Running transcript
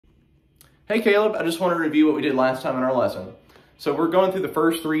Hey Caleb, I just want to review what we did last time in our lesson. So we're going through the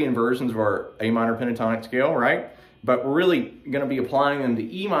first three inversions of our A minor pentatonic scale, right? But we're really going to be applying them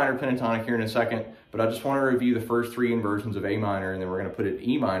to E minor pentatonic here in a second, but I just want to review the first three inversions of A minor, and then we're going to put it in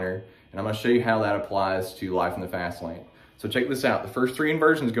E minor, and I'm going to show you how that applies to Life in the Fast Lane. So check this out. The first three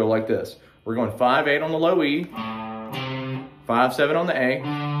inversions go like this. We're going 5-8 on the low E, 5-7 on the A,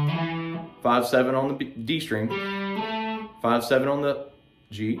 5-7 on the D string, 5-7 on the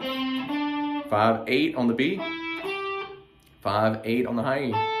G, 5-8 on the B, 5-8 on the high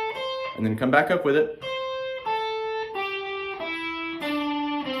E, and then come back up with it.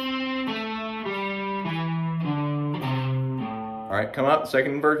 All right, come up,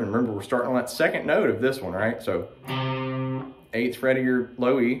 second inversion. Remember, we're starting on that second note of this one, right? So 8th fret of your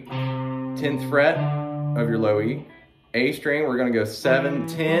low E, 10th fret of your low E, A string, we're gonna go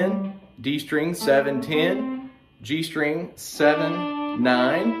 7-10, D string 7-10, G string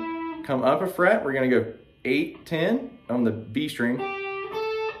 7-9, come up a fret, we're gonna go 8-10 on the B string,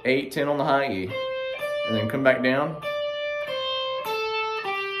 8-10 on the high E, and then come back down.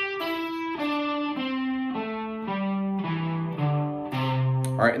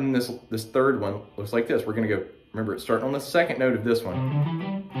 All right, and this third one looks like this. We're gonna go, remember, it's starting on the second note of this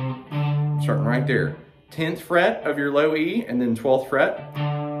one. Starting right there. 10th fret of your low E, and then 12th fret.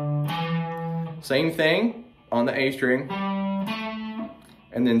 Same thing on the A string,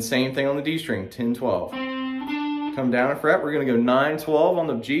 and then same thing on the D string, 10-12. Come down a fret, we're gonna go 9-12 on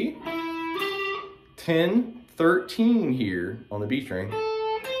the G, 10-13 here on the B string,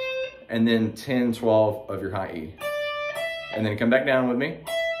 and then 10-12 of your high E. And then come back down with me.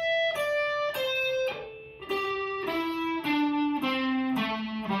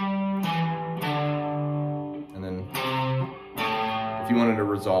 And then if you wanted to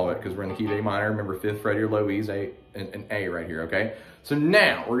resolve it, because we're in the key of A minor, remember 5th fret of your low E is an A right here, okay? So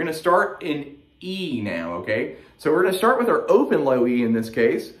now we're gonna start in E now, okay? So we're gonna start with our open low E in this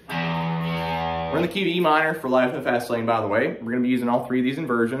case. We're in the key of E minor for Life in the Fast Lane, by the way. We're gonna be using all three of these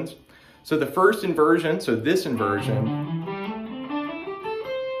inversions. So the first inversion, so this inversion,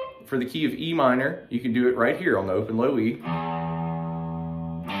 for the key of E minor, you can do it right here on the open low E.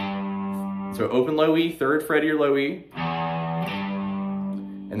 So open low E, 3rd fret of your low E,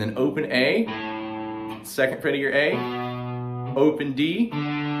 and then open A, 2nd fret of your A, open D,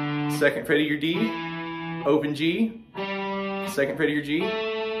 2nd fret of your D, open G, 2nd fret of your G,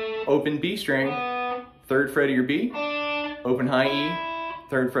 open B string, 3rd fret of your B, open high E,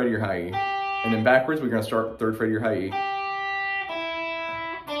 3rd fret of your high E. And then backwards, we're gonna start with 3rd fret of your high E.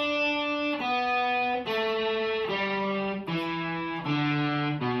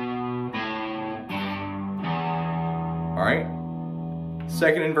 All right,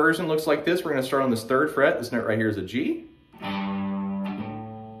 second inversion looks like this. We're gonna start on this 3rd fret. This note right here is a G.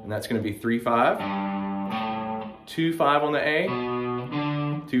 And that's gonna be 3-5, 2-5 on the A,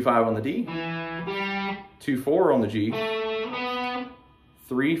 2-5 on the D, 2-4 on the G,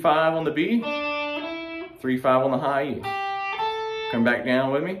 3-5 on the B, 3-5 on the high E. Come back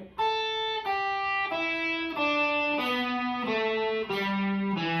down with me.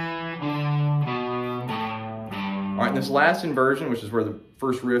 All right, and this last inversion, which is where the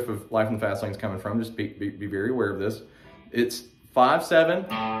first riff of Life in the Fast Lane is coming from, just be very aware of this. It's 5-7,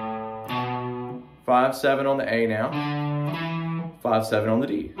 5-7 on the A now, 5-7 on the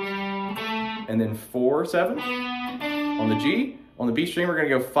D, and then 4-7 on the G. On the B string, we're gonna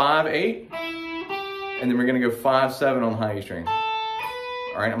go 5-8, and then we're gonna go 5-7 on the high E string.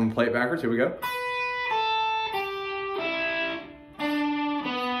 All right, I'm gonna play it backwards, here we go.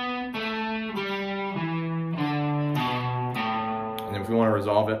 And then if we wanna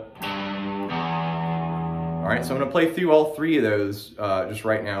resolve it. All right, so I'm gonna play through all three of those just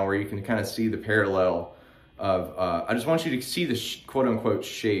right now, where you can kind of see the parallel of, I just want you to see the quote unquote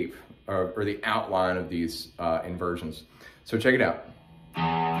shape or the outline of these inversions. So check it out.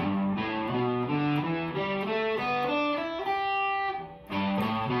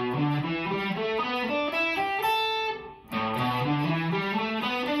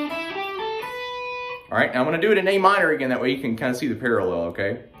 All right, now I'm gonna do it in A minor again, that way you can kind of see the parallel,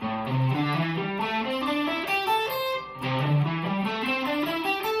 okay?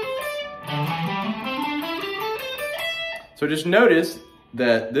 So just notice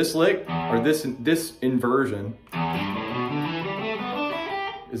that this lick, or this inversion,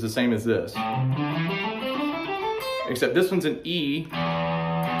 is the same as this. Except this one's an E,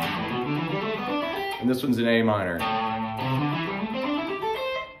 and this one's an A minor.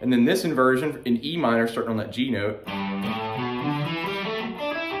 And then this inversion in E minor, starting on that G note,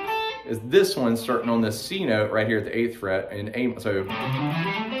 is this one starting on the C note right here at the 8th fret,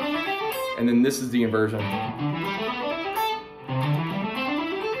 and and then this is the inversion.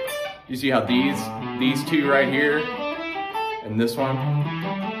 You see how these two right here and this one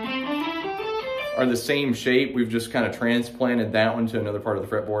are the same shape. We've just kind of transplanted that one to another part of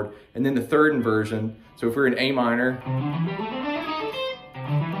the fretboard. And then the third inversion, so if we're in A minor,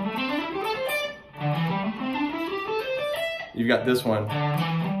 you've got this one.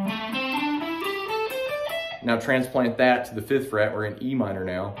 Now transplant that to the 5th fret, we're in E minor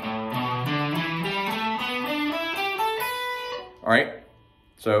now. All right,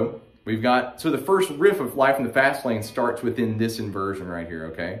 so we've got, so the first riff of Life in the Fast Lane starts within this inversion right here,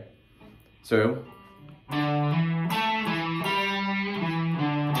 okay? So,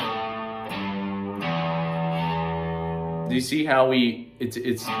 do you see how it's all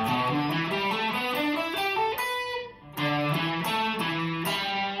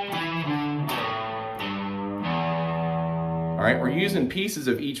right, we're using pieces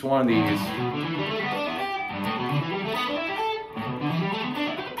of each one of these.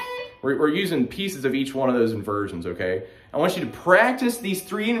 We're using pieces of each one of those inversions, okay? I want you to practice these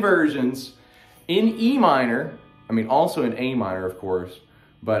 3 inversions in E minor, I mean also in A minor, of course,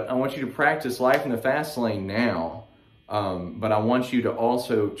 but I want you to practice Life in the Fast Lane now, but I want you to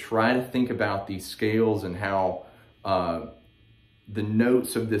also try to think about these scales and how the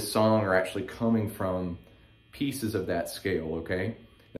notes of this song are actually coming from pieces of that scale, okay?